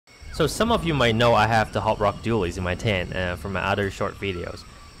So some of you might know I have the Hot Rock Dualies in my tent from my other short videos.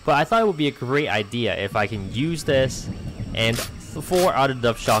 But I thought it would be a great idea if I can use this and 4 other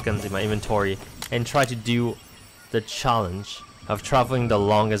Dove shotguns in my inventory and try to do the challenge of traveling the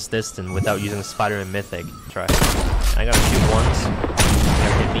longest distance without using Spider-Man Mythic. Try. I gotta shoot once.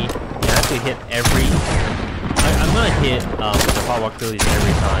 They're hit me. You have to hit every. I'm gonna hit the Hot Rock Dualies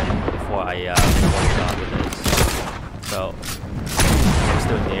every time before I make one shot with this. So I'm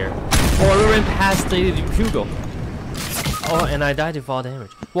still in the air. Oh, we ran past the Hugo. Oh, and I died to fall damage.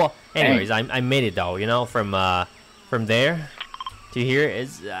 Well, anyways, I made it though. You know, from there to here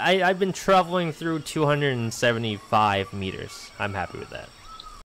is I've been traveling through 275 meters. I'm happy with that.